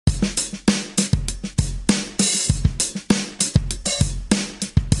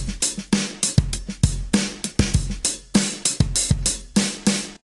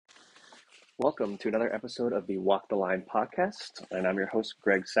welcome to another episode of the Walk the Line podcast. And I'm your host,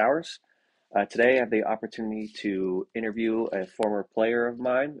 Greg Sowers. Today, I have the opportunity to interview a former player of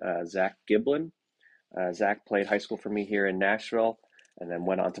mine, Zach Giblin. Zach played high school for me here in Nashville and then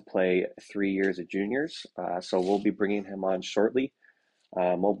went on to play 3 years of juniors. So we'll be bringing him on shortly.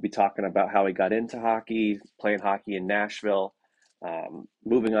 We'll be talking about how he got into hockey, playing hockey in Nashville,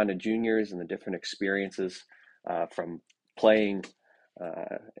 moving on to juniors and the different experiences from playing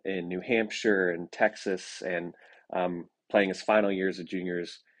in New Hampshire and Texas and playing his final years of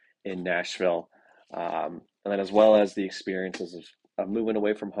juniors in Nashville. And then as well as the experiences of moving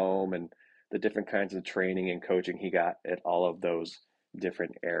away from home and the different kinds of training and coaching he got at all of those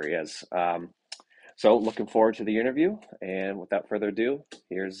different areas. So looking forward to the interview. And without further ado,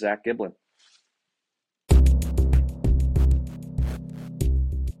 here's Zach Giblin.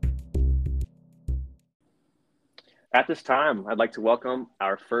 At this time, I'd like to welcome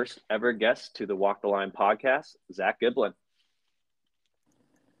our first ever guest to the Walk the Line podcast, Zach Giblin.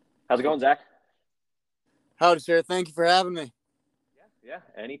 How's it going, Zach? Howdy, sir. Thank you for having me. Yeah,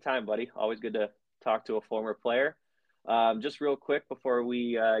 anytime, buddy. Always good to talk to a former player. Just real quick before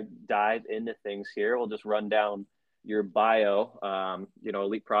we dive into things here, we'll just run down your bio.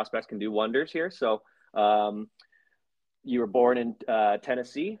 Elite prospects can do wonders here. So you were born in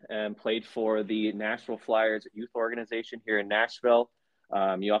Tennessee and played for the Nashville Flyers youth organization here in Nashville.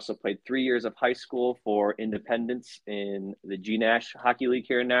 You also played 3 years of high school for Independence in the G-Nash Hockey League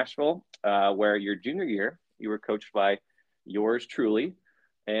here in Nashville, where your junior year, you were coached by yours truly.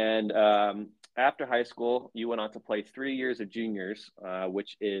 And after high school, you went on to play 3 years of juniors,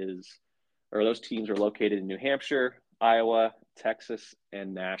 those teams are located in New Hampshire, Iowa, Texas,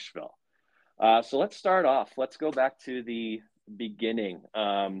 and Nashville. So let's start off. Let's go back to the beginning.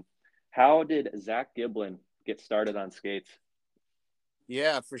 How did Zach Giblin get started on skates?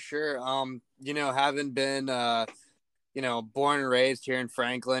 Yeah, for sure. Having been, born and raised here in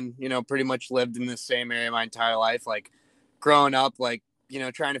Franklin, pretty much lived in the same area my entire life. Like growing up,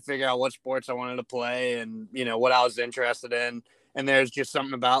 trying to figure out what sports I wanted to play and, what I was interested in. And there's just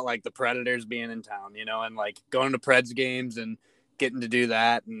something about like the Predators being in town, and like going to Preds games and getting to do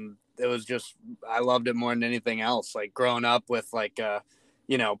that. And it was just, I loved it more than anything else. Like growing up with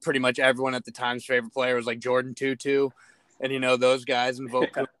pretty much everyone at the time's favorite player was like Jordan Tutu and, those guys and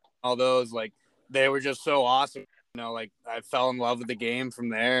Voku, all those, like they were just so awesome. I fell in love with the game from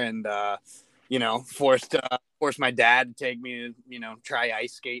there and, forced my dad to take me to, try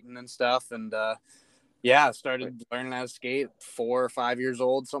ice skating and stuff. And, started learning how to skate 4 or 5 years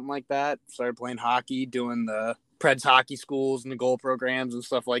old, something like that. Started playing hockey, doing the Preds hockey schools and the goal programs and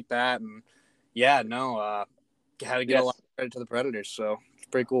stuff like that. And had to get a lot of credit to the Predators. So it's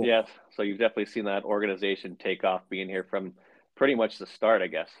pretty cool. Yeah. So you've definitely seen that organization take off being here from pretty much the start, I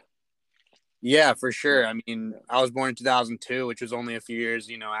guess. Yeah, for sure. I mean, I was born in 2002, which was only a few years,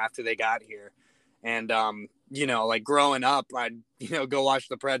 after they got here. And, growing up, I'd, go watch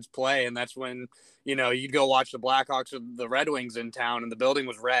the Preds play. And that's when, you'd go watch the Blackhawks or the Red Wings in town and the building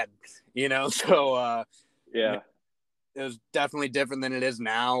was red, so, it was definitely different than it is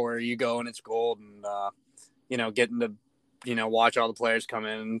now where you go and it's gold and, getting to, watch all the players come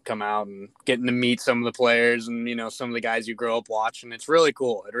in and come out and getting to meet some of the players and, some of the guys you grow up watching. It's really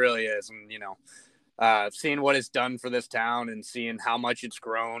cool. It really is. And, seeing what it's done for this town and seeing how much it's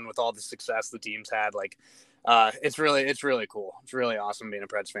grown with all the success the team's had, it's really cool. It's really awesome being a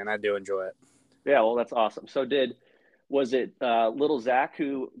Preds fan. I do enjoy it. Yeah, well, that's awesome. So was it little Zach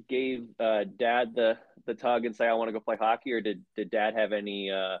who gave dad the tug and say, I want to go play hockey, or did dad have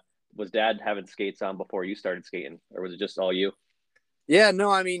was dad having skates on before you started skating, or was it just all you? Yeah,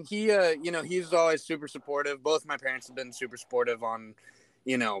 no, I mean, he's always super supportive. Both my parents have been super supportive on,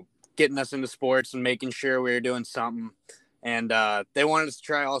 getting us into sports and making sure we were doing something. And they wanted us to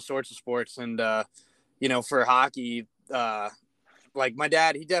try all sorts of sports. And, for hockey, like my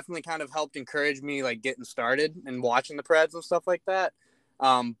dad, he definitely kind of helped encourage me, like getting started and watching the Preds and stuff like that.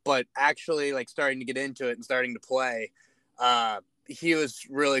 But actually like starting to get into it and starting to play, he was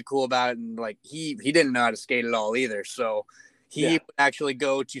really cool about it. And like, he didn't know how to skate at all either. So he would actually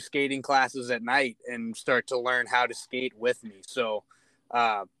go to skating classes at night and start to learn how to skate with me. So,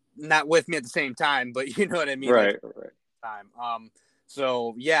 not with me at the same time, but you know what I mean? Right.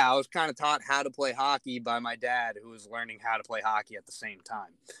 So yeah, I was kind of taught how to play hockey by my dad, who was learning how to play hockey at the same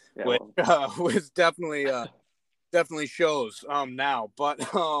time, which was definitely shows now, but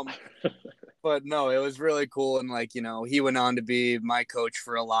but no, it was really cool. And he went on to be my coach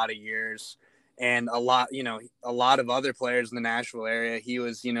for a lot of years, and a lot of other players in the Nashville area. He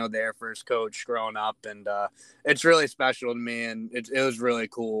was, their first coach growing up, and it's really special to me, and it was really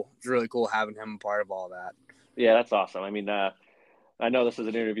cool. It's really cool having him a part of all that. Yeah, that's awesome. I mean, I know this is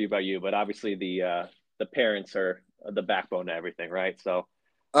an interview about you, but obviously the parents are the backbone to everything, right? So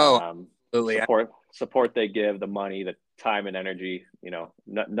Oh, um, absolutely. support they give, the money, the time and energy.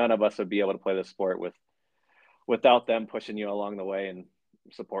 None of us would be able to play the sport without them pushing you along the way and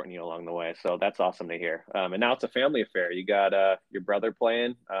supporting you along the way. So that's awesome to hear. And now it's a family affair. You got your brother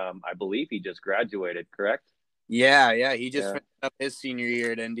playing. I believe he just graduated, correct? Yeah. He just Yeah. finished up his senior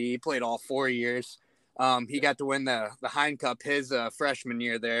year at Indy. He played all 4 years. He got to win the Hine Cup his freshman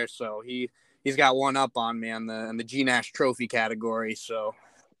year there, so he's got one up on me on the G Nash Trophy category. So,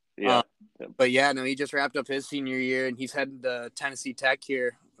 Yeah. but yeah, no, he just wrapped up his senior year, and he's headed to Tennessee Tech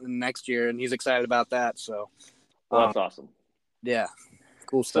here next year, and he's excited about that. So, Well, that's awesome. yeah,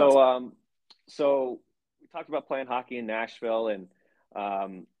 cool stuff. So we talked about playing hockey in Nashville, and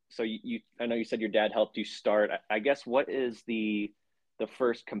so I know you said your dad helped you start. I guess what is the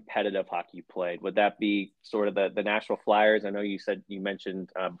first competitive hockey you played? Would that be sort of the Nashville Flyers? I know you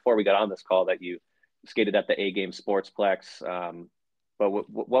mentioned before we got on this call that you skated at the A Game Sportsplex. But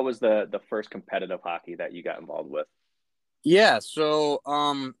what was the first competitive hockey that you got involved with? Yeah, so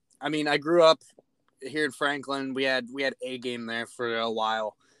I mean, I grew up here in Franklin. We had A Game there for a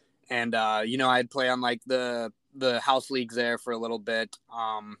while, and I'd play on like the house leagues there for a little bit.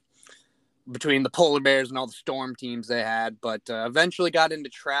 Between the Polar Bears and all the Storm teams they had, but eventually got into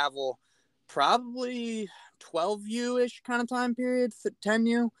travel, probably 12U ish kind of time period,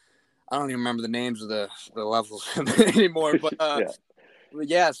 10U. I don't even remember the names of the levels anymore, but Yeah.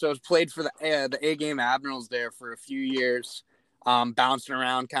 yeah, so I was played for the A Game Admirals there for a few years, bouncing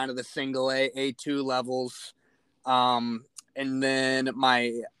around kind of the single A2 levels. And then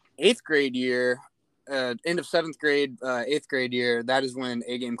my eighth grade year, end of seventh grade, eighth grade year, that is when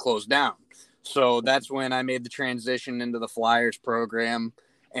A Game closed down. So that's when I made the transition into the Flyers program.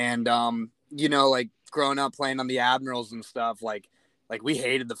 And, like growing up playing on the Admirals and stuff, like we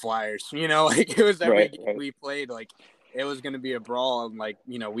hated the Flyers, like it was every Right. game Right. we played, like it was going to be a brawl. And like,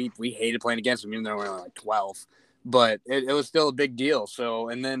 we hated playing against them, even though we were only like 12, but it was still a big deal. So,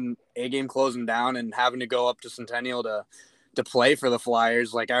 and then A Game closing down and having to go up to Centennial to play for the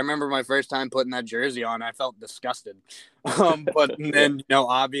Flyers. Like I remember my first time putting that jersey on, I felt disgusted. But Yeah. then,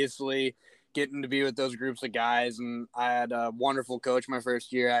 obviously getting to be with those groups of guys, and I had a wonderful coach my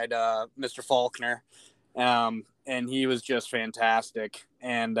first year. I had Mr. Faulkner, and he was just fantastic.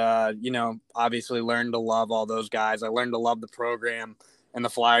 And obviously learned to love all those guys. I learned to love the program, and the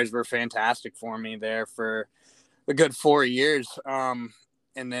Flyers were fantastic for me there for a good 4 years. And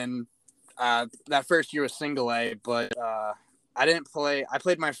then that first year was single A, but I didn't play. I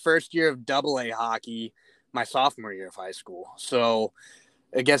played my first year of double A hockey my sophomore year of high school. So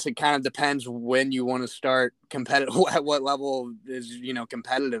I guess it kind of depends when you want to start competitive, at what level is,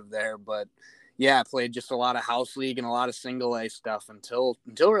 competitive there. But yeah, I played just a lot of house league and a lot of single A stuff until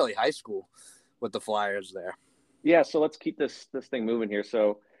really high school with the Flyers there. Yeah, so let's keep this thing moving here.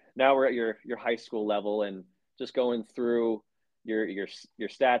 So now we're at your high school level and just going through your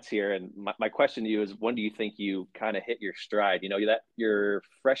stats here. And my question to you is, when do you think you kind of hit your stride? That your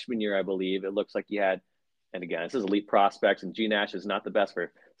freshman year, I believe, it looks like you had, and again, this is elite prospects, and G Nash is not the best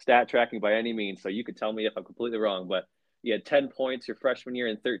for stat tracking by any means. So you could tell me if I'm completely wrong, but you had 10 points your freshman year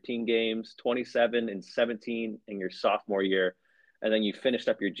in 13 games, 27 and 17 in your sophomore year, and then you finished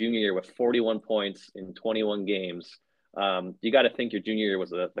up your junior year with 41 points in 21 games. You got to think your junior year was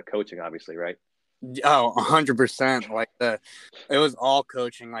the coaching, obviously, right? Oh, 100%. Like it was all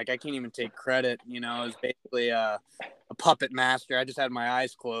coaching. Like I can't even take credit. It was basically a puppet master. I just had my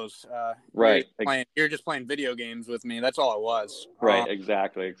eyes closed. Right. You're just playing video games with me. That's all it was. Right.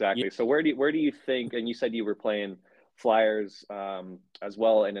 Exactly. Yeah, Exactly. So where do you think? And you said you were playing Flyers as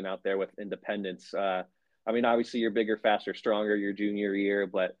well in and out there with Independence. I mean, obviously you're bigger, faster, stronger your junior year,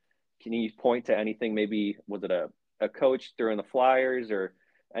 but can you point to anything? Maybe was it a coach during the Flyers or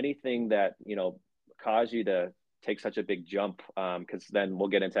anything that caused you to take such a big jump? Because then we'll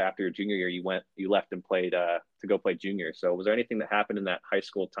get into after your junior year, you left and played to go play junior. So was there anything that happened in that high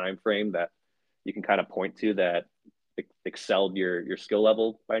school time frame that you can kind of point to that excelled your skill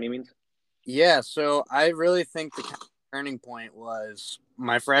level by any means? yeah. So I really think the kind of turning point was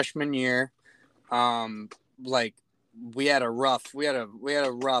my freshman year. Like we had a rough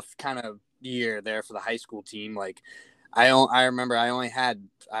kind of year there for the high school team. Like I remember I only had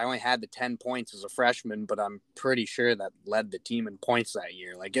the 10 points as a freshman, but I'm pretty sure that led the team in points that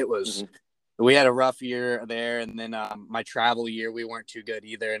year. Like it was, Mm-hmm. we had a rough year there, and then my travel year we weren't too good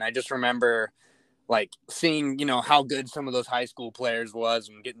either. And I just remember like seeing, how good some of those high school players was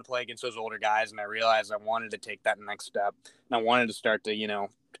and getting to play against those older guys. And I realized I wanted to take that next step, and I wanted to start to,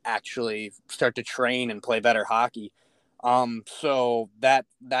 actually start to train and play better hockey. So that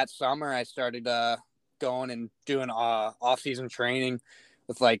summer I started going and doing off-season training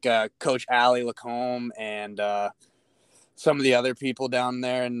with like Coach Allie Lacombe and some of the other people down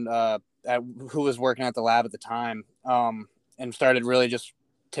there and who was working at the lab at the time, and started really just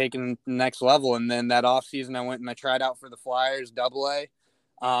taking the next level. And then that off season, I went and I tried out for the Flyers Double A,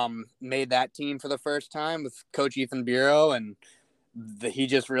 made that team for the first time with Coach Ethan Bureau, and he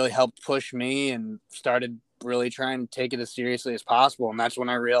just really helped push me and started really trying to take it as seriously as possible. And that's when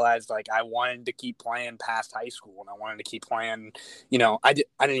I realized like I wanted to keep playing past high school, and I wanted to keep playing. I didn't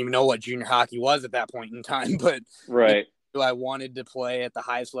even know what junior hockey was at that point in time, but Right. I wanted to play at the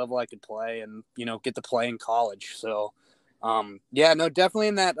highest level I could play and, get to play in college. So, yeah, no, definitely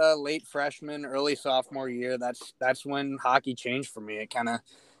in that late freshman, early sophomore year, that's when hockey changed for me. It kind of,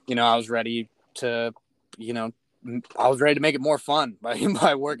 I was ready to, you know, I was ready to make it more fun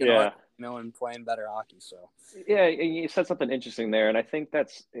by working hard, Yeah. and playing better hockey. So, Yeah, and you said something interesting there, and I think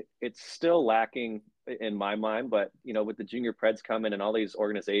it's still lacking in my mind. But with the junior Preds coming and all these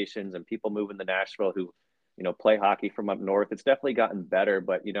organizations and people moving to Nashville who, play hockey from up north, it's definitely gotten better.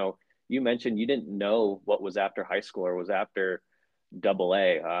 But you mentioned you didn't know what was after high school or was after Double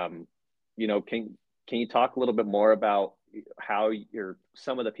A. Can you talk a little bit more about how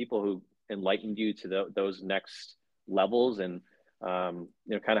some of the people who enlightened you to those next levels and kind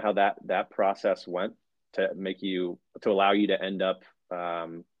of how that process went to allow you to end up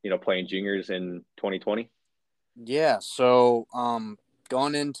playing juniors in 2020? yeah. So,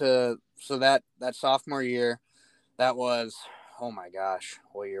 going into that sophomore year, that was, oh my gosh,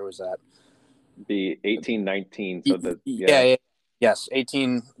 what year was that? The 18-19. So the Yeah, yeah, yes,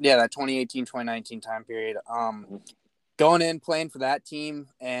 18. Yeah, that 2018, 2019 time period. Going in playing for that team,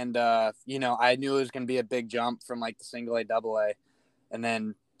 and I knew it was going to be a big jump from like the single A, double A, and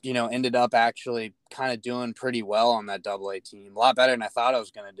then ended up actually kind of doing pretty well on that double A team, a lot better than I thought I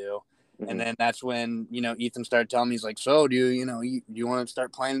was going to do. And mm-hmm. then that's when Ethan started telling me, he's like, so do you want to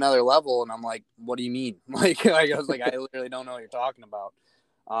start playing another level? And I'm like, what do you mean? Like I was like, I literally don't know what you're talking about.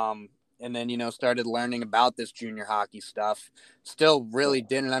 And then started learning about this junior hockey stuff. Still really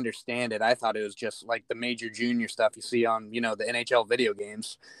didn't understand it. I thought it was just like the major junior stuff you see on the NHL video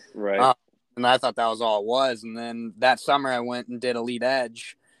games. Right. And I thought that was all it was. And then that summer I went and did Elite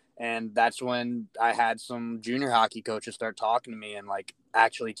Edge, and that's when I had some junior hockey coaches start talking to me and like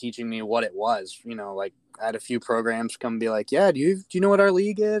actually teaching me what it was. Like I had a few programs come be like, yeah, do you know what our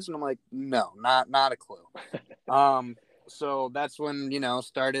league is? And I'm like, no, not a clue. So that's when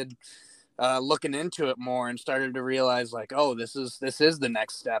started looking into it more and started to realize like, oh, this is the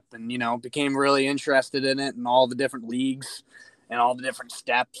next step, and became really interested in it and all the different leagues and all the different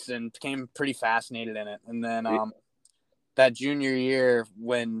steps, and became pretty fascinated in it. And then that junior year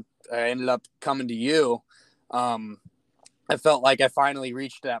when I ended up coming to you, I felt like I finally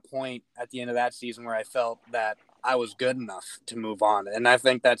reached that point at the end of that season where I felt that I was good enough to move on. And I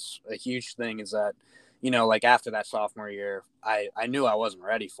think that's a huge thing, is that, like after that sophomore year, I knew I wasn't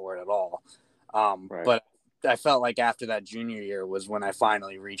ready for it at all. Right. But I felt like after that junior year was when I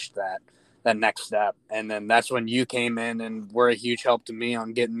finally reached that next step. And then that's when you came in and were a huge help to me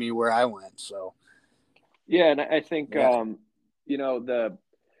on getting me where I went. So, Yeah, and I think yeah. the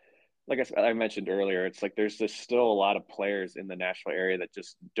like I mentioned earlier, it's like there's just still a lot of players in the Nashville area that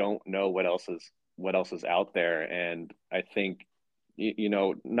just don't know what else is out there. And I think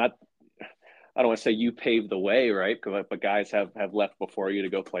not, I don't want to say you paved the way, right? But guys have left before you to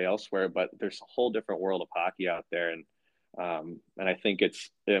go play elsewhere. But there's a whole different world of hockey out there, and I think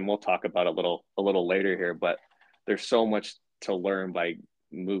and we'll talk about it a little later here. But there's so much to learn by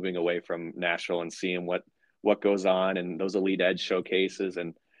moving away from Nashville and seeing what goes on and those Elite Edge showcases,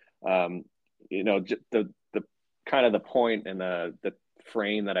 and um, the kind of the point and the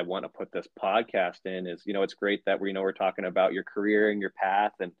frame that I want to put this podcast in is, it's great that we're talking about your career and your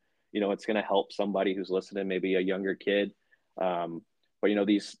path, and it's going to help somebody who's listening, maybe a younger kid. But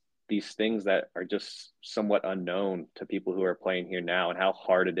these things that are just somewhat unknown to people who are playing here now, and how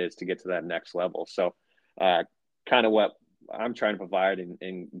hard it is to get to that next level. So, kind of what I'm trying to provide,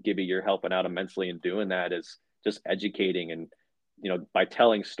 and Gibby, you're helping out immensely in doing that, is just educating, and by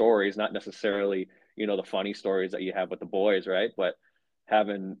telling stories, not necessarily the funny stories that you have with the boys, right? But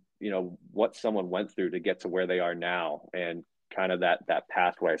having what someone went through to get to where they are now, and kind of that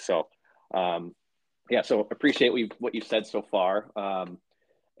pathway. So yeah, so appreciate what you said so far.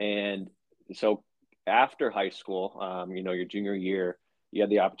 And so after high school, your junior year, you had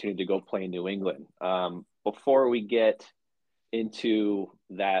the opportunity to go play in New England. Before we get into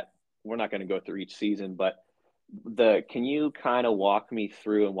that, we're not going to go through each season, but can you kind of walk me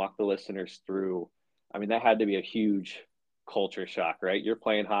through and walk the listeners through? I mean, that had to be a huge culture shock, right? You're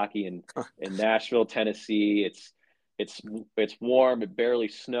playing hockey in Nashville, Tennessee. It's it's warm, it barely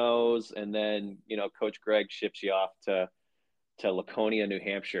snows, and then Coach Greg ships you off to Laconia, New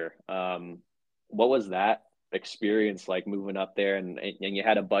Hampshire. What was that experience like moving up there? And you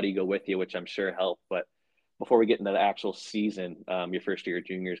had a buddy go with you, which I'm sure helped. But before we get into the actual season, your first year of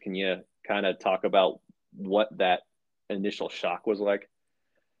juniors, can you kind of talk about what that initial shock was like?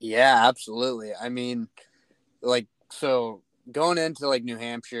 Yeah, absolutely. I mean, like, so going into like New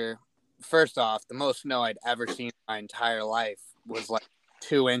Hampshire, first off, the most snow I'd ever seen in my entire life was like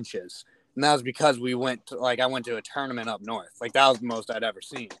 2 inches. And that was because I went to a tournament up north. Like, that was the most I'd ever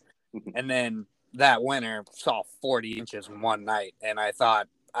seen. And then that winter saw 40 inches in one night. And I thought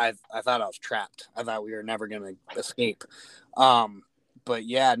I was trapped. I thought we were never going to escape. But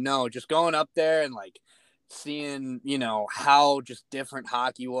yeah, no, just going up there and like seeing, how just different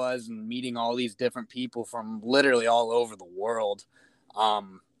hockey was and meeting all these different people from literally all over the world.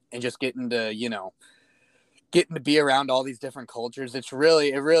 And just getting to be around all these different cultures. It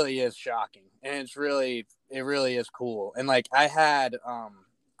really is shocking. And it really is cool. And like I had,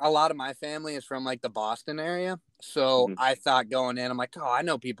 a lot of my family is from like the Boston area. So Mm-hmm. I thought going in, I'm like, oh, I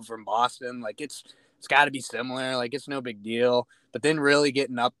know people from Boston. Like it's got to be similar. Like it's no big deal. But then really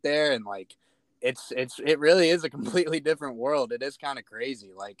getting up there and like, it really is a completely different world. It is kind of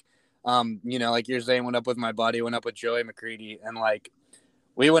crazy. Like, like you're saying, went up with my buddy, went up with Joey McCready, and like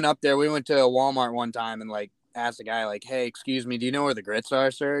we went up there. We went to a Walmart one time and like asked the guy like, "Hey, excuse me, do you know where the grits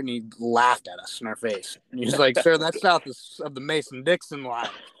are, sir?" And he laughed at us in our face. And he was like, "Sir, that's south of the Mason-Dixon line."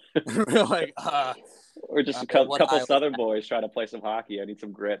 And we're like, Or just a what couple island? Southern boys trying to play some hockey. I need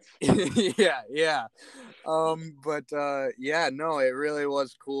some grits. Yeah. Yeah, no, it really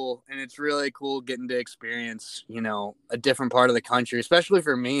was cool. And it's really cool getting to experience, a different part of the country, especially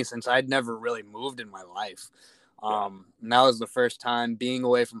for me, since I'd never really moved in my life. Yeah. And that was the first time being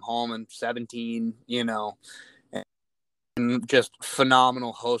away from home in 17, and just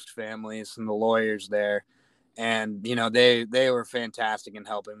phenomenal host families and the lawyers there. And, they were fantastic in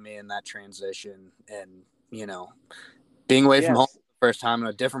helping me in that transition and, being away from home Yes. the first time in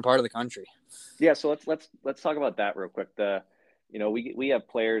a different part of the country. Yeah, so let's talk about that real quick. We have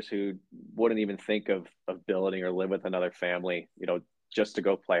players who wouldn't even think of building or live with another family, just to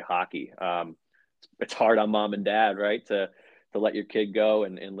go play hockey. It's hard on mom and dad, right, to let your kid go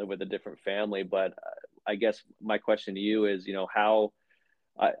and live with a different family. But I guess my question to you is, how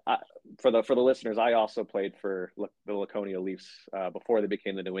for the listeners, I also played for the Laconia Leafs before they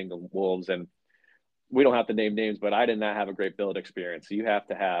became the New England Wolves, and we don't have to name names, but I did not have a great billet experience. So you have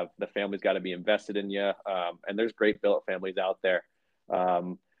to have the family's got to be invested in you, and there's great billet families out there.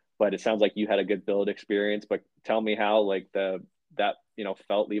 But it sounds like you had a good billet experience. But tell me how like that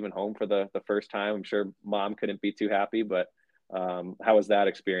felt leaving home for the first time. I'm sure mom couldn't be too happy, but how was that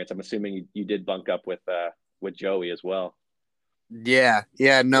experience? I'm assuming you did bunk up with Joey as well. Yeah,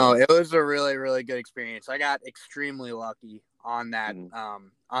 no, Yeah. it was a really, really good experience. I got extremely lucky Mm-hmm.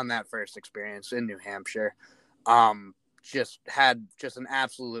 on that first experience in New Hampshire. Just had just an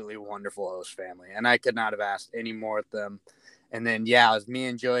absolutely wonderful host family, and I could not have asked any more of them. And then yeah, it was me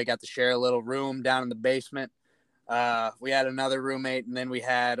and Joey got to share a little room down in the basement. We had another roommate, and then we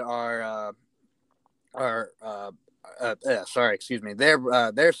had our sorry, excuse me,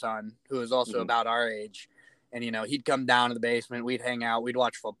 their son, who was also Mm-hmm. about our age, and he'd come down to the basement, we'd hang out, we'd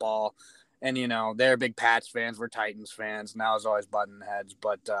watch football, and they're big Pats fans, we're Titans fans, and I was always butting heads,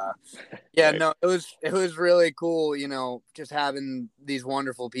 but yeah, Right. no, it was really cool, just having these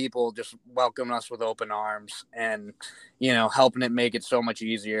wonderful people just welcome us with open arms and helping it make it so much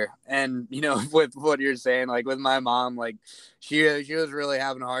easier. And with what you're saying, like with my mom, like she was really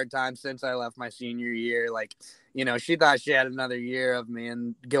having a hard time since I left my senior year. Like she thought she had another year of me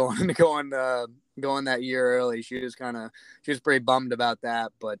and going that year early. She was pretty bummed about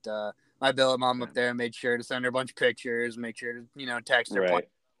that, but my billet mom up there made sure to send her a bunch of pictures, make sure to text her Right.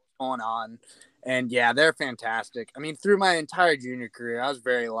 going on. And yeah, they're fantastic. I mean, through my entire junior career, I was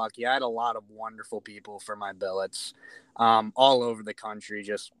very lucky. I had a lot of wonderful people for my billets, all over the country,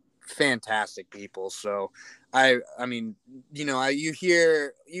 just fantastic people. So I mean, you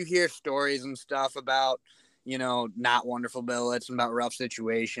hear stories and stuff about, not wonderful billets and about rough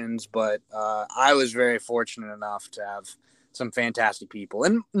situations, but I was very fortunate enough to have some fantastic people.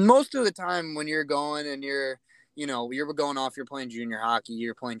 And most of the time when you're going and you're going off, you're playing junior hockey,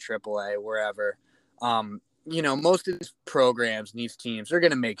 you're playing AAA, wherever. most of these programs and these teams are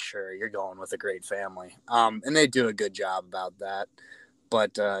going to make sure you're going with a great family. And they do a good job about that.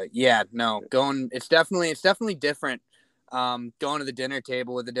 But yeah, no, it's definitely different. Going to the dinner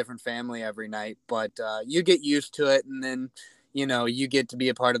table with a different family every night, but you get used to it, and then you get to be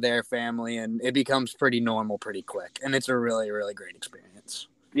a part of their family, and it becomes pretty normal pretty quick, and it's a really, really great experience.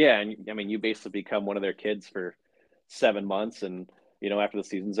 Yeah, and I mean, you basically become one of their kids for 7 months, and after the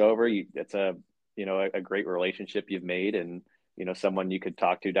season's over, it's a great relationship you've made, and someone you could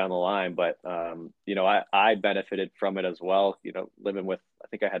talk to down the line. But I benefited from it as well. Living with, I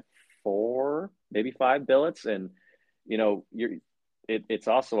think I had four, maybe five billets, and you're it's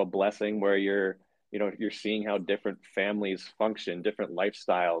also a blessing where you're seeing how different families function, different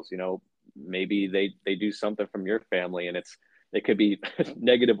lifestyles. Maybe they do something from your family, and it could be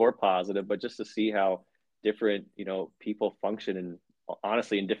negative or positive, but just to see how different people function, and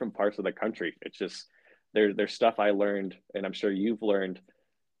honestly in different parts of the country. It's just there's stuff I learned, and I'm sure you've learned,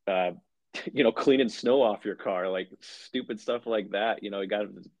 uh cleaning snow off your car, like stupid stuff like that. You got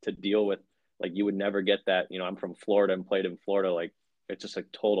to deal with, like, you would never get that. I'm from Florida and played in Florida. Like, it's just a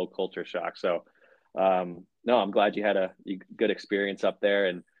total culture shock. So no, I'm glad you had a good experience up there.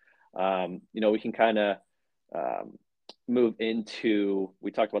 And we can kind of um, move into,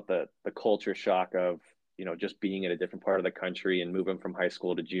 we talked about the culture shock of just being in a different part of the country and moving from high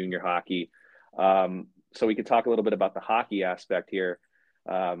school to junior hockey. So we could talk a little bit about the hockey aspect here.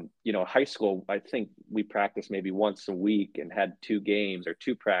 High school, I think we practiced maybe once a week and had two games or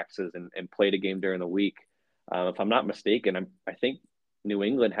two practices, and played a game during the week. If I'm not mistaken, I think New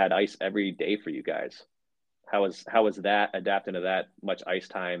England had ice every day for you guys. How was that adapting to that much ice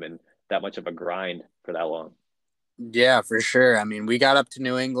time and that much of a grind for that long? Yeah, for sure. I mean, we got up to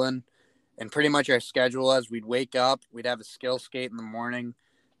New England, and pretty much our schedule was we'd wake up, we'd have a skill skate in the morning,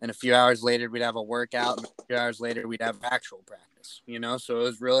 and a few hours later we'd have a workout, and a few hours later we'd have actual practice. So it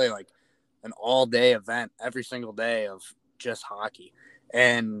was really like an all day event every single day of just hockey.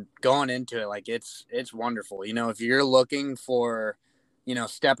 And going into it, like it's wonderful. If you're looking for,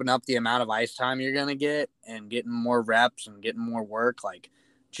 stepping up the amount of ice time you're gonna get and getting more reps and getting more work, like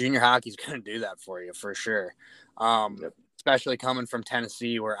junior hockey's gonna do that for you for sure. Yep. Especially coming from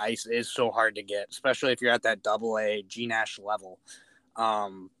Tennessee, where ice is so hard to get, especially if you're at that double A G Nash level.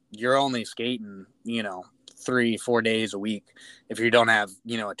 You're only skating, 3-4 days a week if you don't have,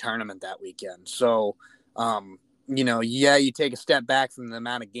 a tournament that weekend. So, yeah, you take a step back from the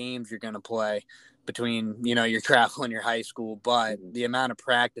amount of games you're going to play between, your travel and your high school, but the amount of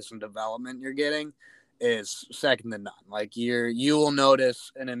practice and development you're getting is second to none. Like you will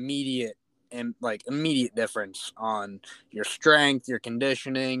notice an immediate difference on your strength, your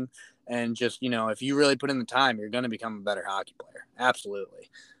conditioning, and just, if you really put in the time, you're going to become a better hockey player.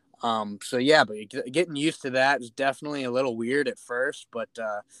 Absolutely. So yeah, but getting used to that is definitely a little weird at first, but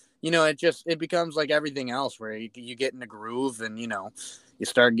it becomes like everything else where you get in a groove, and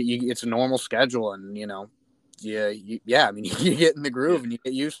it's a normal schedule, and I mean, you get in the groove and you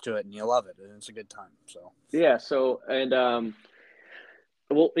get used to it and you love it, and it's a good time. So Yeah. So, and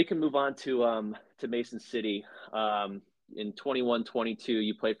well, we can move on to Mason City. In 21-22,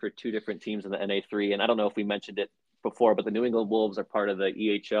 you played for two different teams in the NA3, and I don't know if we mentioned it before, but the New England Wolves are part of the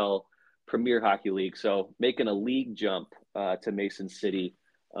EHL Premier Hockey League. So making a league jump to Mason City,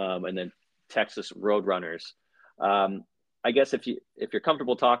 and then Texas Roadrunners. I guess if you're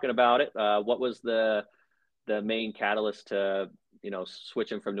comfortable talking about it, what was the main catalyst to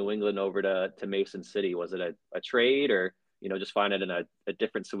switching from New England over to Mason City? Was it a trade, or just find it in a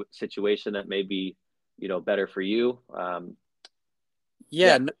different situation that may be better for you?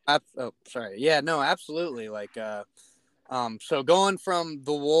 yeah, Yeah. no, sorry, yeah, no, absolutely. Like so going from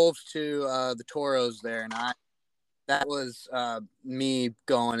the Wolves to the Toros there, and that was me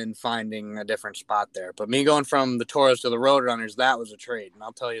going and finding a different spot there. But me going from the Toros to the Roadrunners, that was a trade, and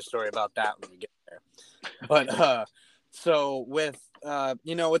I'll tell you a story about that when we get there. But so with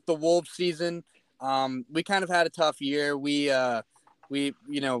the Wolves season, we kind of had a tough year. We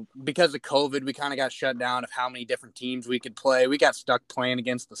because of COVID, we kind of got shut down of how many different teams we could play. We got stuck playing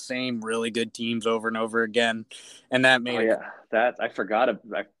against the same really good teams over and over again, and that Oh made it. yeah, that I forgot.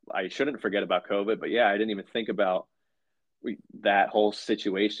 I shouldn't forget about COVID, but yeah, I didn't even think about that whole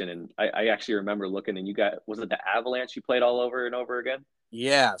situation. And I actually remember looking, and was it the Avalanche you played all over and over again?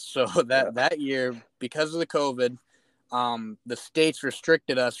 Yeah, so Yeah. that year, because of the COVID, the states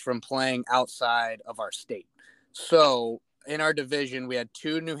restricted us from playing outside of our state. So in our division, we had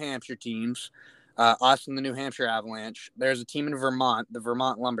two New Hampshire teams, us and the New Hampshire Avalanche. There's a team in Vermont, the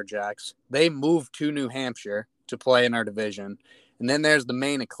Vermont Lumberjacks. They moved to New Hampshire to play in our division. And then there's the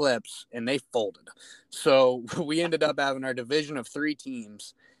main eclipse, and they folded. So we ended up having our division of 3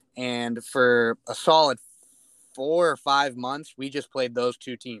 teams. And for a solid 4 or 5 months, we just played those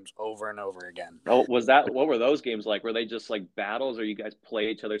 2 teams over and over again. Oh, what were those games like? Were they just like battles, or you guys play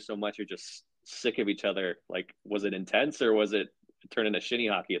each other so much you're just sick of each other? Like, was it intense, or was it turn into shinny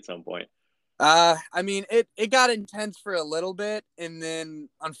hockey at some point? I mean, it got intense for a little bit, and then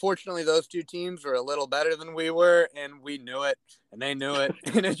unfortunately, those 2 teams were a little better than we were, and we knew it, and they knew it,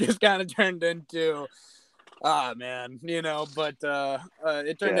 and it just kind of turned into, man, But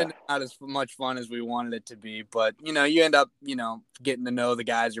it turned Yeah, into not as much fun as we wanted it to be. But you end up, getting to know the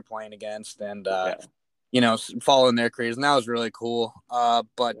guys you're playing against, and yeah, following their careers, and that was really cool.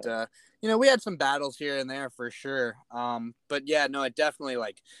 But yeah. we had some battles here and there for sure. But yeah, no, it definitely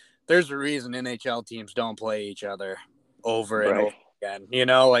like. There's a reason NHL teams don't play each other over and Right. over again.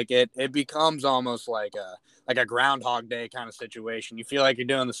 Like it becomes almost like a Groundhog Day kind of situation. You feel like you're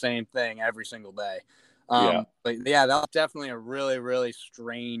doing the same thing every single day. Yeah, But yeah, that's definitely a really, really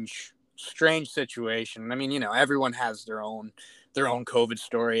strange situation. I mean, everyone has their own COVID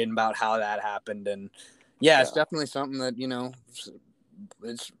story and about how that happened. And yeah, it's yeah. definitely something that,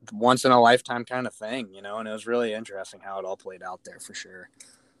 it's once in a lifetime kind of thing, and it was really interesting how it all played out there for sure.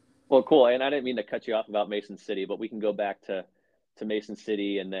 Well, cool. And I didn't mean to cut you off about Mason City, but we can go back to Mason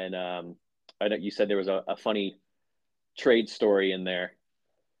City, and then I know you said there was a funny trade story in there.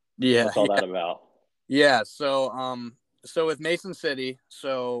 Yeah, What's all that about? yeah. So with Mason City,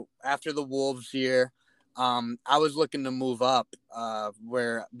 so after the Wolves year, I was looking to move up,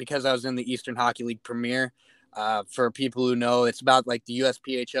 because I was in the Eastern Hockey League Premier. For people who know, it's about like the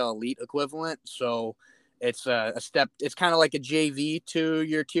USPHL Elite equivalent. So it's a step. It's kind of like a JV to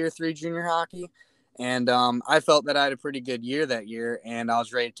your Tier 3 junior hockey. And I felt that I had a pretty good year that year, and I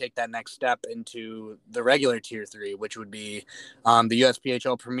was ready to take that next step into the regular Tier 3, which would be the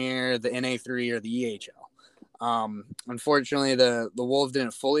USPHL Premier, the NA3, or the EHL. Unfortunately, the Wolves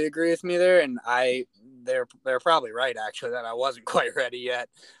didn't fully agree with me there, and they're probably right actually that I wasn't quite ready yet.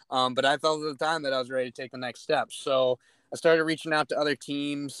 But I felt at the time that I was ready to take the next step, so I started reaching out to other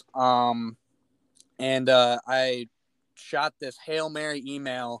teams, and I shot this Hail Mary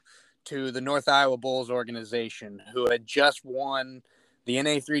email to the North Iowa Bulls organization, who had just won the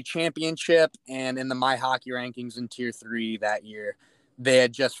NA3 championship, and in the My Hockey rankings in Tier 3 that year, they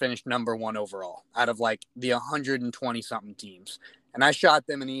had just finished number 1 overall out of like the 120 something teams. And I shot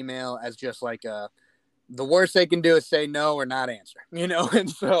them an email as just like the worst they can do is say no or not answer, And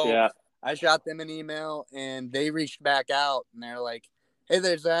so Yeah. I shot them an email, and they reached back out, and they're like, "Hey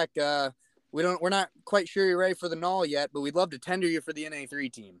there, Zach. We're not quite sure you're ready for the null yet, but we'd love to tender you for the NA3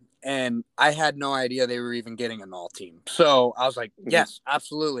 team." And I had no idea they were even getting a null team. So I was like, Mhm. yes,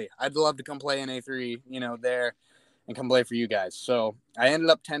 absolutely. I'd love to come play NA3, there and come play for you guys. So I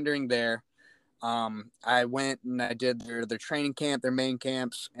ended up tendering there. I went and I did their training camp, their main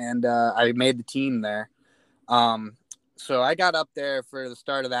camps, and I made the team there. So I got up there for the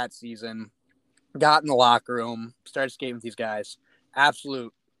start of that season, got in the locker room, started skating with these guys.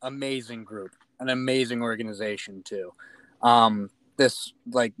 Absolute amazing group, an amazing organization too. This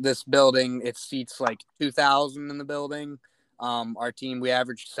building, it seats like 2,000 in the building. Our team, we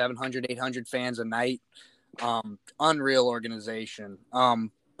averaged 700, 800 fans a night. Unreal organization.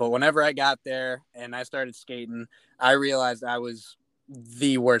 But whenever I got there and I started skating, I realized I was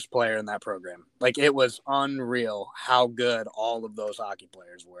the worst player in that program. Like, it was unreal how good all of those hockey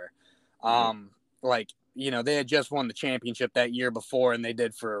players were. Mhm. They had just won the championship that year before, and they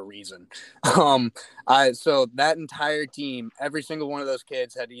did for a reason. So that entire team, every single one of those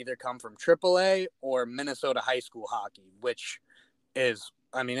kids had either come from AAA or Minnesota high school hockey, which is,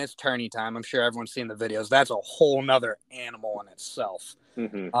 I mean, it's tourney time. I'm sure everyone's seen the videos. That's a whole nother animal in itself.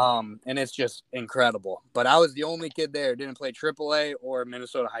 Mhm. And it's just incredible. But I was the only kid there who didn't play AAA or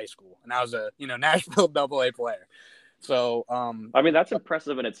Minnesota high school, and I was a Nashville AA player. So I mean, that's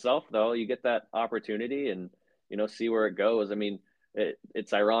impressive in itself, though. You get that opportunity and see where it goes. I mean,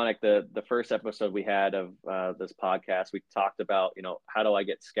 it's ironic. The first episode we had of this podcast, we talked about how do I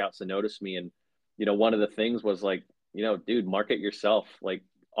get scouts to notice me, and one of the things was like dude, market yourself. Like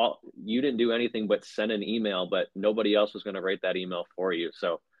you didn't do anything but send an email, but nobody else was going to write that email for you.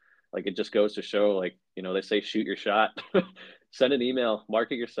 So like it just goes to show, like they say, shoot your shot, send an email,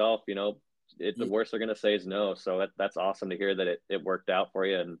 market yourself. The worst they're going to say is no. So that's awesome to hear that it worked out for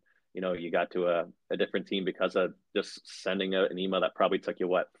you, and you got to a different team because of just sending out an email that probably took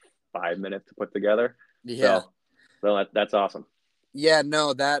you 5 minutes to put together. yeah, So that's awesome. yeah,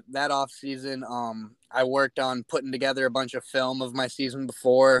 no, that off season, I worked on putting together a bunch of film of my season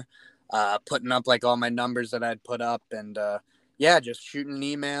before, putting up like all my numbers that I'd put up, and yeah, just shooting an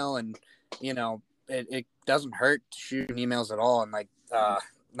email, and it doesn't hurt to shoot emails at all. And like that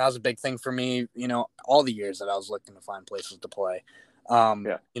was a big thing for me, all the years that I was looking to find places to play.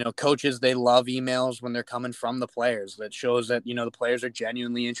 Yeah. Coaches, they love emails when they're coming from the players. That shows that, the players are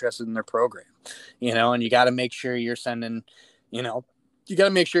genuinely interested in their program, and you got to make sure you're sending, personal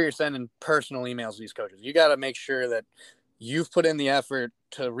emails to these coaches. You got to make sure that you've put in the effort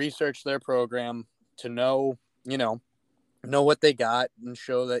to research their program, to know what they got, and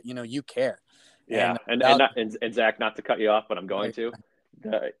show that, you care. Yeah. And Zach, not to cut you off, but I'm going to.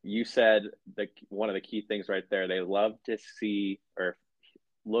 You said one of the key things right there. They love to see or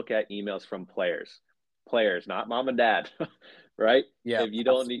look at emails from players, not mom and dad, right? Yeah. If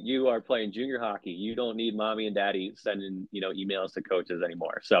you are playing junior hockey, you don't need mommy and daddy sending, emails to coaches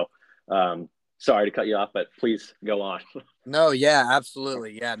anymore. So, sorry to cut you off, but please go on. No, yeah,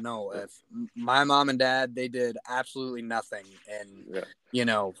 absolutely. Yeah, no. If my mom and dad, they did absolutely nothing. And,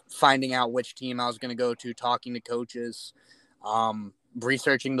 finding out which team I was going to go to, talking to coaches,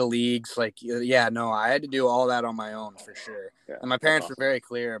 researching the leagues. Like, yeah, no, I had to do all that on my own for sure. Yeah, And my parents were very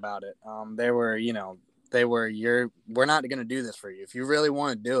clear about it. They were, we're not going to do this for you. If you really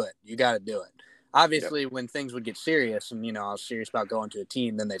want to do it, you got to do it. Obviously, when things would get serious and, I was serious about going to a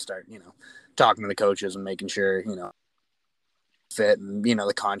team, then they start, talking to the coaches and making sure, fit and,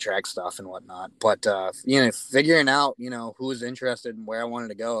 the contract stuff and whatnot. But, figuring out, who was interested and where I wanted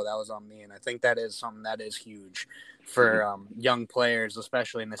to go, that was on me. And I think that is something that is huge for young players,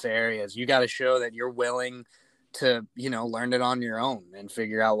 especially in this area, is you got to show that you're willing to, learn it on your own and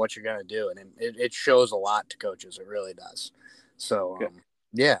figure out what you're going to do. And it shows a lot to coaches. It really does. So,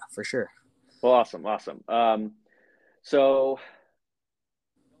 yeah, for sure. Well, awesome. So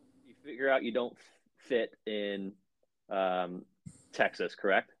you figure out you don't fit in Texas,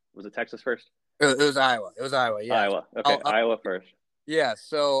 correct? Was it Texas first? It was Iowa. Yeah. Iowa. Okay. Iowa first. Yeah.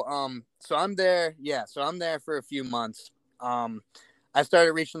 So I'm there. Yeah. So I'm there for a few months. I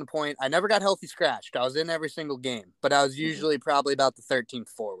started reaching the point. I never got healthy scratched. I was in every single game, but I was usually probably about the 13th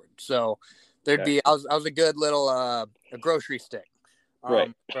forward. So there'd be, I was a good little, a grocery stick,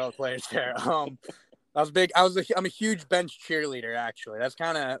 right. for all the players there. I was big. I'm a huge bench cheerleader, actually. That's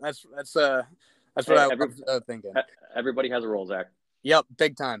what I was thinking. Everybody has a role, Zach. Yep.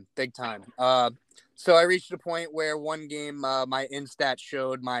 Big time. So I reached a point where one game, my instat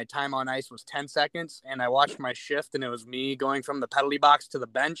showed my time on ice was 10 seconds, and I watched my shift, and it was me going from the penalty box to the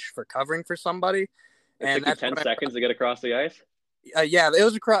bench for covering for somebody. It took you 10 seconds to get across the ice? Yeah, it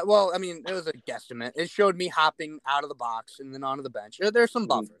was it was a guesstimate. It showed me hopping out of the box and then onto the bench. There's some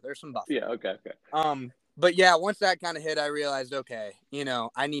buffer. Yeah, okay. But yeah, once that kind of hit, I realized, okay,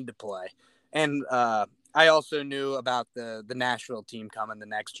 I need to play. And I also knew about the Nashville team coming the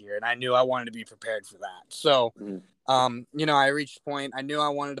next year, and I knew I wanted to be prepared for that. So, I reached a point. I knew I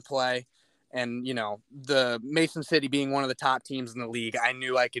wanted to play, and the Mason City being one of the top teams in the league, I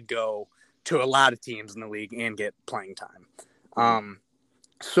knew I could go to a lot of teams in the league and get playing time.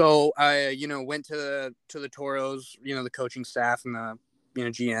 So I went to the Toros, the coaching staff and the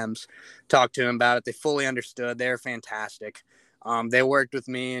GMs, talked to them about it. They fully understood. They're fantastic. They worked with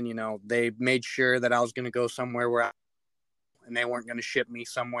me, and they made sure that I was going to go somewhere and they weren't going to ship me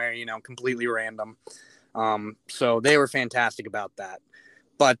somewhere completely random. So they were fantastic about that.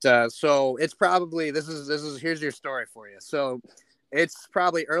 But so it's probably here's your story for you. So it's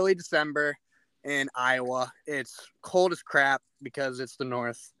probably early December in Iowa. It's cold as crap because it's the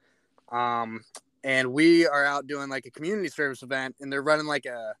north. And we are out doing like a community service event, and they're running like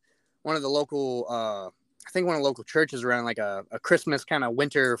one of the local churches around like a Christmas kind of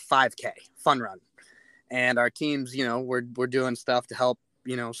winter 5K fun run. And our teams, we're doing stuff to help,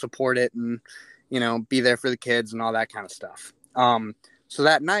 support it and, be there for the kids and all that kind of stuff. So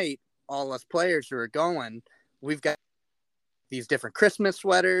that night, all us players who are going, we've got these different Christmas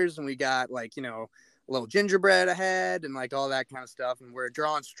sweaters, and we got like, a little gingerbread ahead and like all that kind of stuff. And we're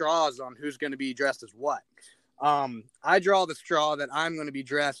drawing straws on who's going to be dressed as what. I draw the straw that I'm going to be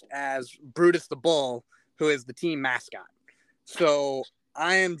dressed as Brutus the Bull, who is the team mascot. So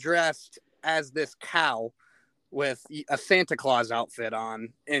I am dressed as this cow with a Santa Claus outfit on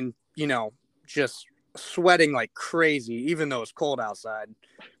and, just sweating like crazy, even though it's cold outside,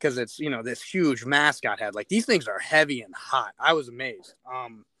 because it's, this huge mascot head. Like, these things are heavy and hot. I was amazed.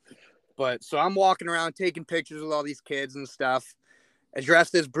 But so I'm walking around taking pictures with all these kids and stuff,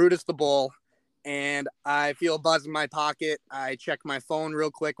 dressed as Brutus the Bull. And I feel a buzz in my pocket. I check my phone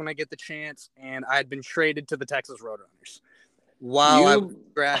real quick when I get the chance, and I'd been traded to the Texas Roadrunners while I was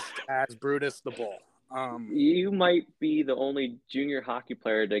dressed as Brutus the Bull. You might be the only junior hockey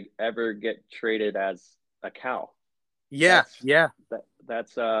player to ever get traded as a cow. Yeah, That's yeah.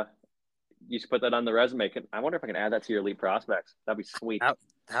 that's you should put that on the resume. I wonder if I can add that to your elite prospects. That'd be sweet. That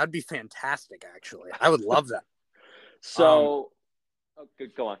that'd be fantastic. Actually, I would love that. Um. So, oh,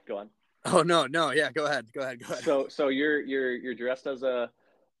 go on, go on. Oh no, no. Yeah. Go ahead. Go ahead. Go ahead. So you're dressed as a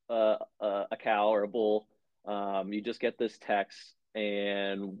cow or a bull. You just get this text,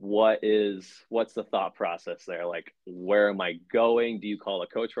 and what's the thought process there? Like, where am I going? Do you call a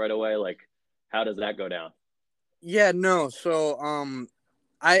coach right away? Like, how does that go down? Yeah. No. So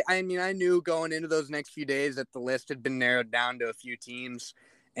I mean, I knew going into those next few days that the list had been narrowed down to a few teams,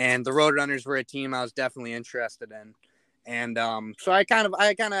 and the Roadrunners were a team I was definitely interested in. And so I kind of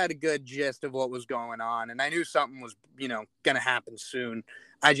had a good gist of what was going on, and I knew something was going to happen soon.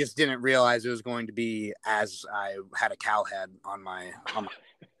 I just didn't realize it was going to be as I had a cow head on my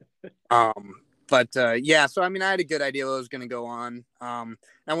but yeah, so I mean, I had a good idea what was going to go on.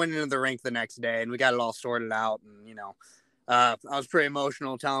 I went into the rink the next day, and we got it all sorted out, and I was pretty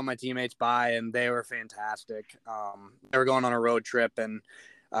emotional telling my teammates bye, and they were fantastic. They were going on a road trip, and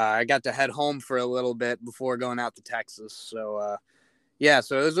I got to head home for a little bit before going out to Texas. So yeah,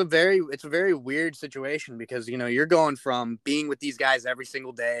 so it's a very weird situation because you're going from being with these guys every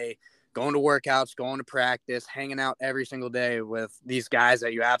single day, going to workouts, going to practice, hanging out every single day with these guys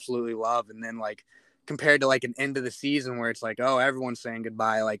that you absolutely love, and then like compared to like an end of the season where it's like, oh, everyone's saying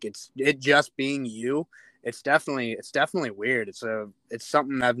goodbye, like it just being you. It's definitely weird. It's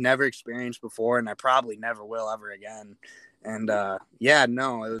something I've never experienced before, and I probably never will ever again. And yeah,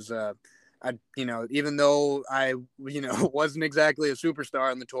 no, it was even though I, wasn't exactly a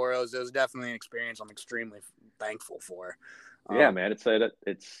superstar in the Toros, it was definitely an experience I'm extremely thankful for. Yeah, man, it's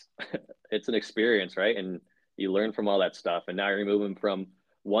it's an experience, right? And you learn from all that stuff. And now you're moving from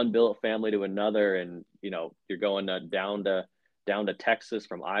one billet family to another, and you're going down to Texas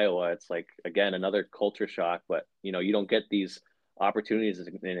from Iowa. It's like again another culture shock, but you don't get these opportunities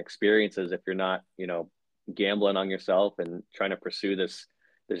and experiences if you're not gambling on yourself and trying to pursue this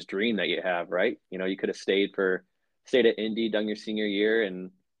dream that you have, right? You could have stayed at Indy, done your senior year, and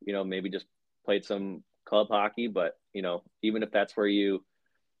maybe just played some club hockey. But even if that's where you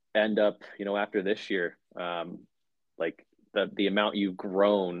end up, after this year, like the amount you've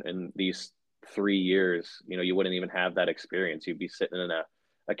grown in these 3 years, you wouldn't even have that experience. You'd be sitting in a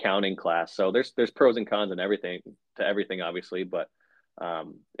accounting class. So there's pros and cons and everything, obviously. But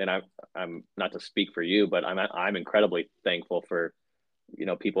and I'm not to speak for you, but I'm incredibly thankful for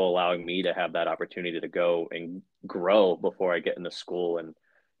people allowing me to have that opportunity to go and grow before I get into school and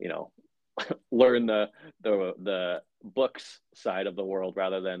you know learn the books side of the world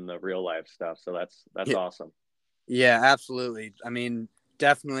rather than the real life stuff. So that's Yeah, awesome. yeah, absolutely. I mean,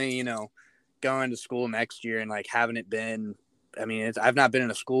 definitely, going to school next year and like having it been, I mean, I've not been in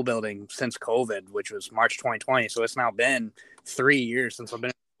a school building since COVID, which was March 2020. So it's now been 3 years since I've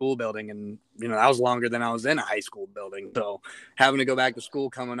been in a school building. And, that was longer than I was in a high school building. So having to go back to school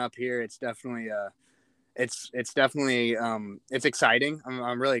coming up here, it's definitely, it's definitely it's exciting.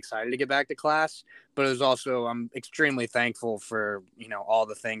 I'm really excited to get back to class, but it was also I'm extremely thankful for all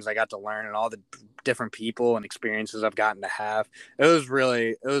the things I got to learn and all the different people and experiences I've gotten to have. It was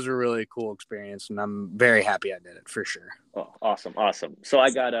a really cool experience, and I'm very happy I did it for sure. Oh, awesome. So I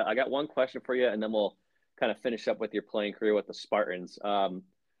got one question for you, and then we'll kind of finish up with your playing career with the Spartans.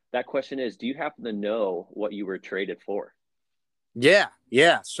 That question is, do you happen to know what you were traded for? Yeah,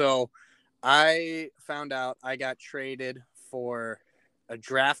 yeah. So I found out I got traded for a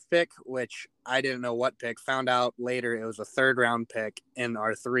draft pick, which I didn't know what pick. Found out later it was a third round pick in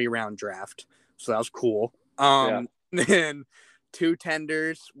our 3 round draft. So that was cool. Yeah. Then two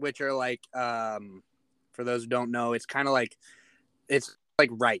tenders, which are like, for those who don't know, it's like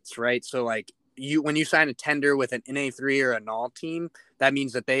rights, right? So like when you sign a tender with an NA3 or a null team, that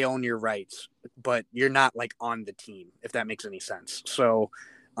means that they own your rights, but you're not like on the team, if that makes any sense. So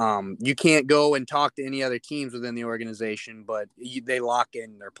you can't go and talk to any other teams within the organization, but they lock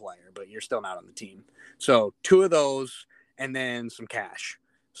in their player, but you're still not on the team. So two of those, and then some cash.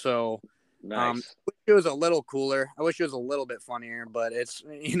 So Nice. it was a little cooler. I wish it was a little bit funnier, but it's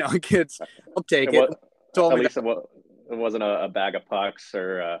I'll It take it. was Told at me that. least it wasn't a bag of pucks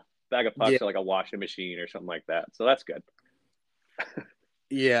or a bag of Yeah, pucks or like a washing machine or something like that. So that's good.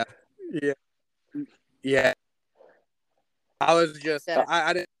 yeah, yeah, yeah. I was just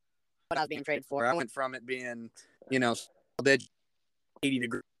I didn't know what I was being traded for. I went from it being you know 80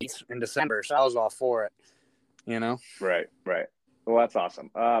 degrees in December, so I was all for it. You know. Right, right. Well, that's awesome.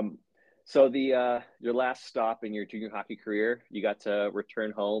 So the your last stop in your junior hockey career, you got to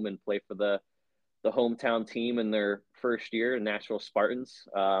return home and play for the hometown team in their first year, Nashville Spartans.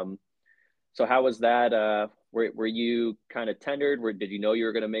 So how was that? Were you kind of tendered? Did you know you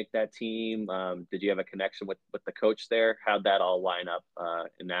were going to make that team? Did you have a connection with the coach there? How'd that all line up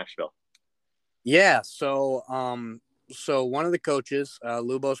in Nashville? Yeah, so one of the coaches,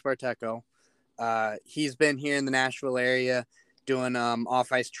 Lubos Barteco, he's been here in the Nashville area doing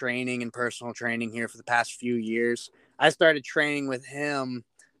off ice training and personal training here for the past few years. I started training with him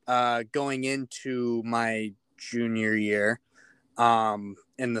going into my junior year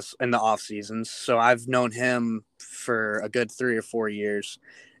in the off seasons. So I've known him for a good 3 or 4 years,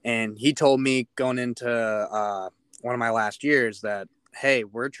 and he told me going into one of my last years that, hey,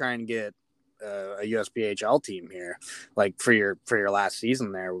 we're trying to get a USPHL team here, like for your last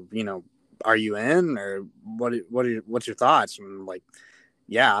season there. Are you in, or what's your thoughts? And I'm like,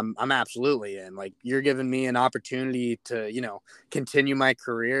 yeah, I'm absolutely in. Like, you're giving me an opportunity to continue my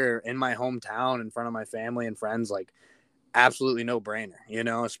career in my hometown in front of my family and friends. Like, absolutely no brainer,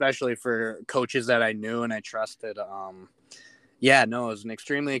 especially for coaches that I knew and I trusted. Yeah, no, it was an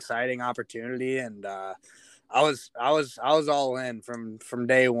extremely exciting opportunity, and I was all in from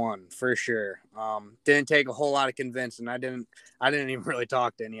day one for sure. Didn't take a whole lot of convincing. I didn't even really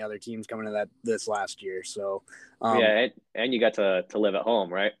talk to any other teams coming to that this last year. So, um, Yeah, and you got to live at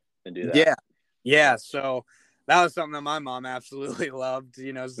home, right? And do that. yeah, Yeah. yeah. So that was something that my mom absolutely loved.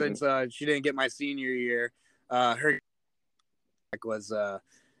 Hmm. Since she didn't get my senior year, her was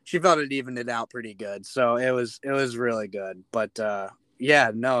she felt it evened it out pretty good. So it was really good. But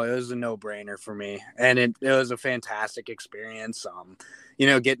yeah, no, it was a no brainer for me. And it was a fantastic experience.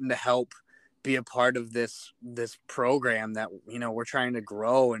 Getting to help be a part of this program that we're trying to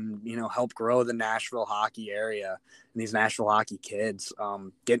grow and help grow the Nashville hockey area and these Nashville hockey kids.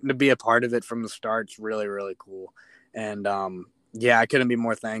 Getting to be a part of it from the start's really, really cool. And yeah, I couldn't be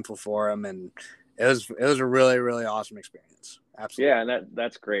more thankful for him, and it was a really, really awesome experience. Absolutely. Yeah, and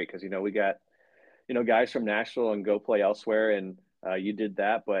that's great because we got guys from Nashville and go play elsewhere, and you did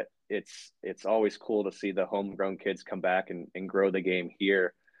that, but it's always cool to see the homegrown kids come back and grow the game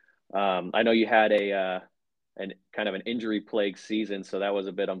here. I know you had an kind of an injury plagued season, so that was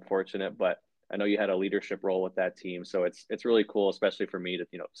a bit unfortunate, but I know you had a leadership role with that team, so it's really cool, especially for me to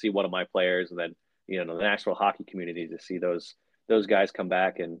see one of my players, and then the Nashville hockey community to see those guys come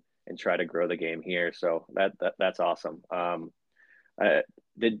back and try to grow the game here. So that's awesome.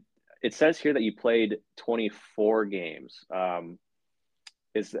 Did it says here that you played 24 games?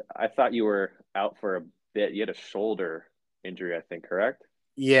 Is I thought you were out for a bit. You had a shoulder injury, I think, correct?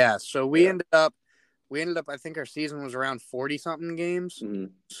 Yeah. So we Yeah. ended up I think our season was around 40 something games. Hmm.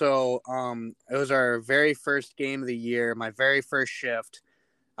 So it was our very first game of the year, my very first shift.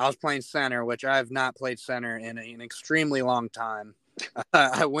 I was playing center, which I have not played center in an extremely long time.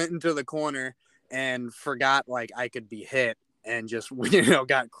 I went into the corner and forgot like I could be hit and just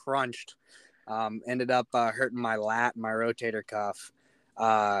got crunched. Ended up hurting my lat and my rotator cuff.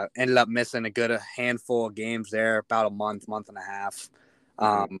 Ended up missing a good handful of games there, about a month and a half.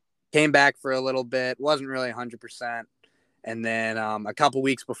 Hmm. Came back for a little bit, wasn't really 100%. And then a couple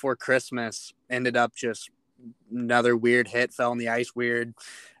weeks before Christmas, ended up just another weird hit, fell on the ice weird,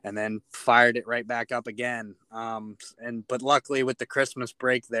 and then fired it right back up again. But luckily with the Christmas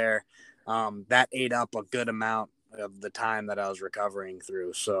break there, that ate up a good amount of the time that I was recovering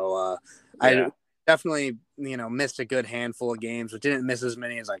through. So I Yeah. definitely missed a good handful of games, but didn't miss as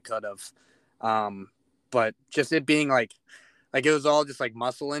many as I could have. But just it being like it was all just like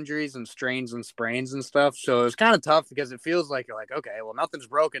muscle injuries and strains and sprains and stuff. So it was kind of tough because it feels like you're like, okay, well, nothing's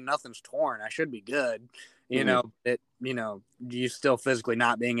broken, nothing's torn. I should be good. Hmm. You still physically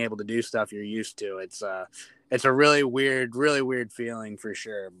not being able to do stuff you're used to. It's a really weird feeling for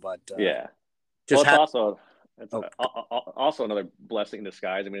sure. But Yeah. Well, just had, it's oh, also another blessing in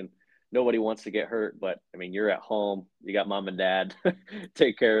disguise. I mean, nobody wants to get hurt, but I mean, you're at home, you got mom and dad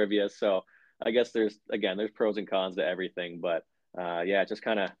take care of you. So I guess there's pros and cons to everything, but yeah, it just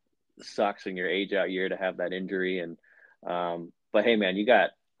kind of sucks in your age out year to have that injury. And but hey, man, you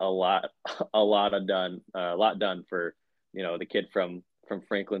got a lot, a lot done for the kid from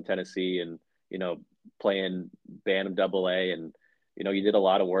Franklin, Tennessee, and playing Bantam Double A, and you did a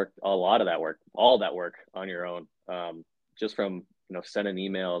lot of work, a lot of that work, all that work on your own, just from sending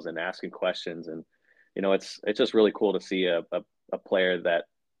emails and asking questions, and it's just really cool to see a player that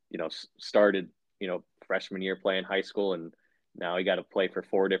started freshman year playing high school, and now he got to play for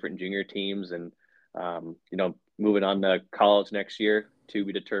 4 different junior teams, and moving on to college next year to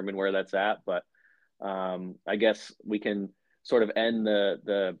be determined where that's at. But I guess we can sort of end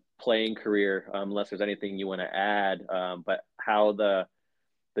the playing career, unless there's anything you want to add. But how the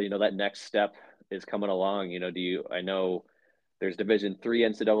that next step is coming along. Do you? I know there's Division III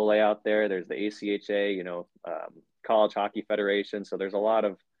NCAA out there. There's the ACHA, College Hockey Federation. So there's a lot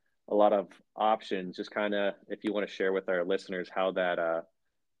of options. Just kind of, if you want to share with our listeners how that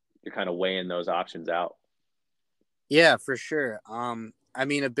you're kind of weighing those options out. Yeah, for sure. I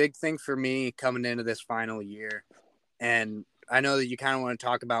mean, a big thing for me coming into this final year, and I know that you kind of want to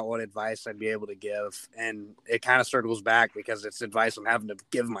talk about what advice I'd be able to give, and it kind of circles back because it's advice I'm having to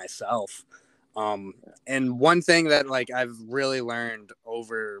give myself. And one thing that like I've really learned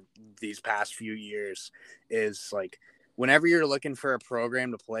over these past few years is like whenever you're looking for a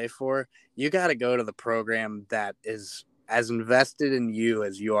program to play for, you got to go to the program that is as invested in you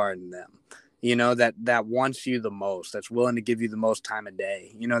as you are in them. That wants you the most, that's willing to give you the most time of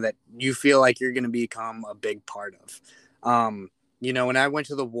day, that you feel like you're going to become a big part of. When I went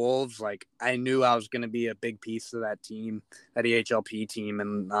to the Wolves, like I knew I was going to be a big piece of that team, that EHLP team.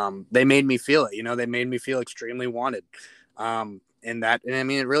 And they made me feel it, they made me feel extremely wanted. And I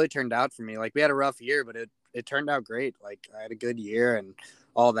mean, it really turned out for me. Like we had a rough year, but it turned out great. Like I had a good year and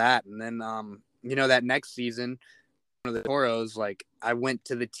all that. And then, that next season, one of the Toros, like I went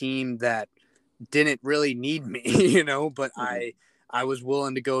to the team that didn't really need me, but Mm-hmm. I was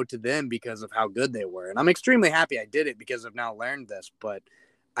willing to go to them because of how good they were. And I'm extremely happy I did it because I've now learned this, but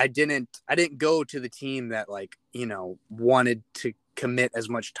I didn't go to the team that like, wanted to commit as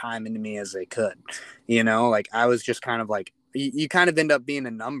much time into me as they could. Like I was just kind of like you kind of end up being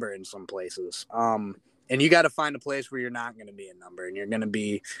a number in some places. And you got to find a place where you're not going to be a number and you're going to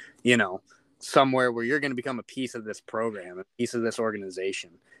be, somewhere where you're going to become a piece of this program, a piece of this organization.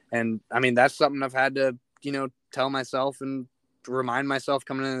 And I mean, that's something I've had to, tell myself and remind myself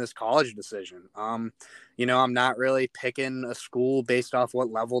coming into this college decision. I'm not really picking a school based off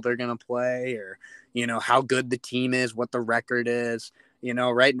what level they're going to play or, how good the team is, what the record is.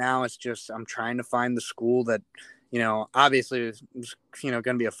 Right now it's just, I'm trying to find the school that, obviously is, going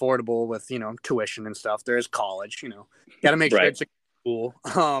to be affordable with, tuition and stuff. There is college, got to make sure Right. it's a school.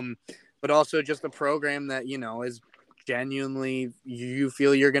 But also just a program that, is genuinely you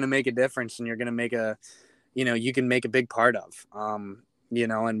feel you're going to make a difference and you're going to make you can make a big part of,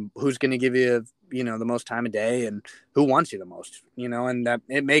 and who's going to give you, the most time of day and who wants you the most, and that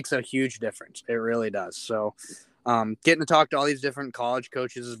it makes a huge difference. It really does. So, getting to talk to all these different college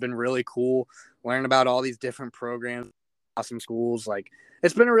coaches has been really cool. Learn about all these different programs, awesome schools. Like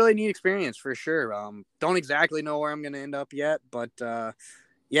it's been a really neat experience for sure. Don't exactly know where I'm going to end up yet, but,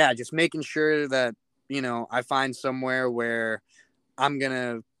 yeah, just making sure that, I find somewhere where I'm going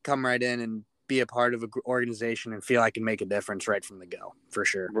to come right in and be a part of an organization and feel I can make a difference right from the go, for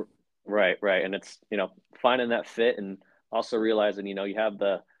sure. Right, right. And it's, finding that fit and also realizing, you have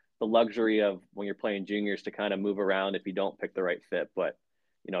the luxury of when you're playing juniors to kind of move around if you don't pick the right fit. But,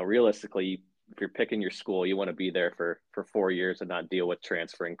 realistically, if you're picking your school, you want to be there for 4 years and not deal with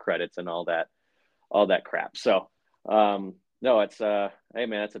transferring credits and all that crap. So, no, it's hey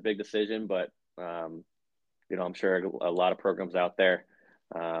man, it's a big decision, but I'm sure a lot of programs out there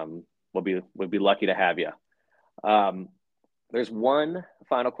would be lucky to have you. Um, there's one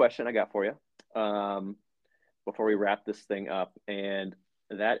final question I got for you before we wrap this thing up, and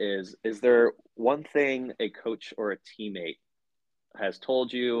that is there one thing a coach or a teammate has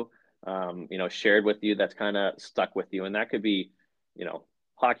told you, shared with you that's kind of stuck with you, and that could be,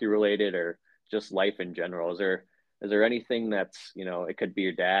 hockey related or just life in general. Is there anything that's, it could be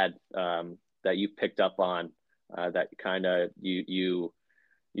your dad, that you picked up on, that kind of you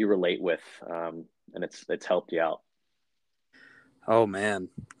relate with, and it's helped you out? Oh man.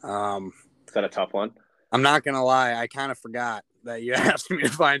 Um, Is that a tough one? I'm not going to lie. I kind of forgot that you asked me to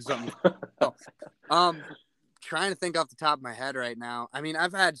find something. So, trying to think off the top of my head right now. I mean,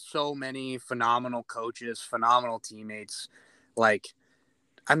 I've had so many phenomenal coaches, phenomenal teammates. Like,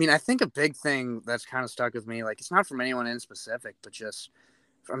 I mean, I think a big thing that's kind of stuck with me, like, it's not from anyone in specific, but just,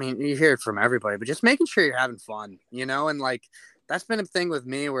 I mean, you hear it from everybody, but just making sure you're having fun, and like, that's been a thing with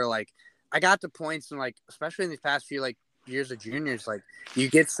me where, like, I got to points and, like, especially in these past few, like, years of juniors, like, you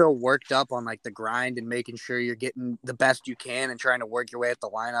get so worked up on, like, the grind and making sure you're getting the best you can and trying to work your way up the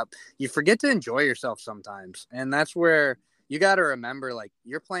lineup. You forget to enjoy yourself sometimes. And that's where you got to remember, like,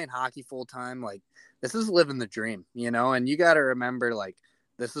 you're playing hockey full time. Like, this is living the dream, and you got to remember, like,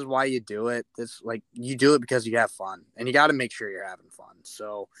 this is why you do it. This like you do it because you have fun, and you got to make sure you're having fun.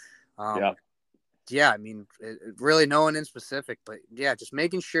 So, Yeah. um, yeah, I mean, really no one in specific, but yeah, just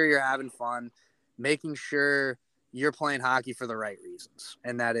making sure you're having fun, making sure you're playing hockey for the right reasons,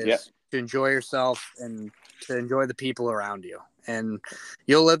 and that Yeah. is to enjoy yourself and to enjoy the people around you, and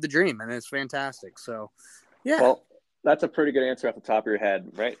you'll live the dream, and it's fantastic. So, yeah, Well, that's a pretty good answer off the top of your head,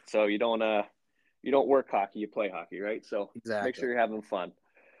 right? So you don't you don't work hockey, you play hockey, right? So make Exactly. sure you're having fun.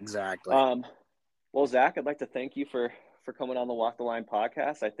 Exactly. Um, well, Zach, I'd like to thank you for coming on the Walk the Line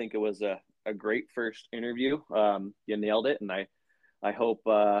podcast. I think it was a great first interview. You nailed it, and I hope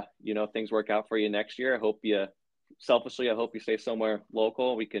things work out for you next year. I hope you selfishly, I hope you stay somewhere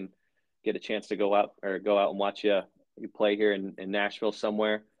local. We can get a chance to go out and watch you play here in Nashville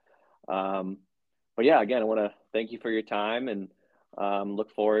somewhere. Um, but yeah, again, I want to thank you for your time and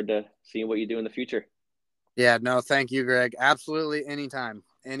look forward to seeing what you do in the future. Yeah, no, thank you, Greg. Absolutely, anytime,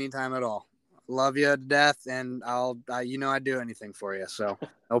 anytime at all. Love you to death, and I'd do anything for you. So no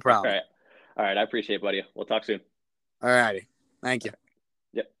All problem. right. All right. I appreciate it, buddy. We'll talk soon. All righty, thank you.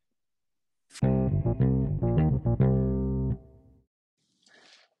 Yep.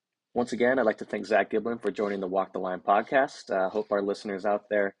 Once again, I'd like to thank Zach Giblin for joining the Walk the Line podcast. Hope our listeners out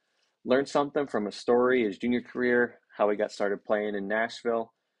there learned something from his story, his junior career, how he got started playing in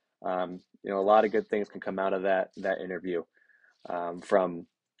Nashville. A lot of good things can come out of that interview. From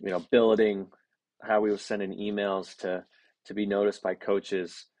building how he was sending emails to be noticed by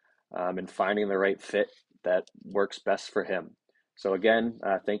coaches, and finding the right fit that works best for him. So again,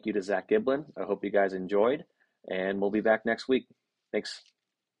 thank you to Zach Giblin. I hope you guys enjoyed, and we'll be back next week. Thanks.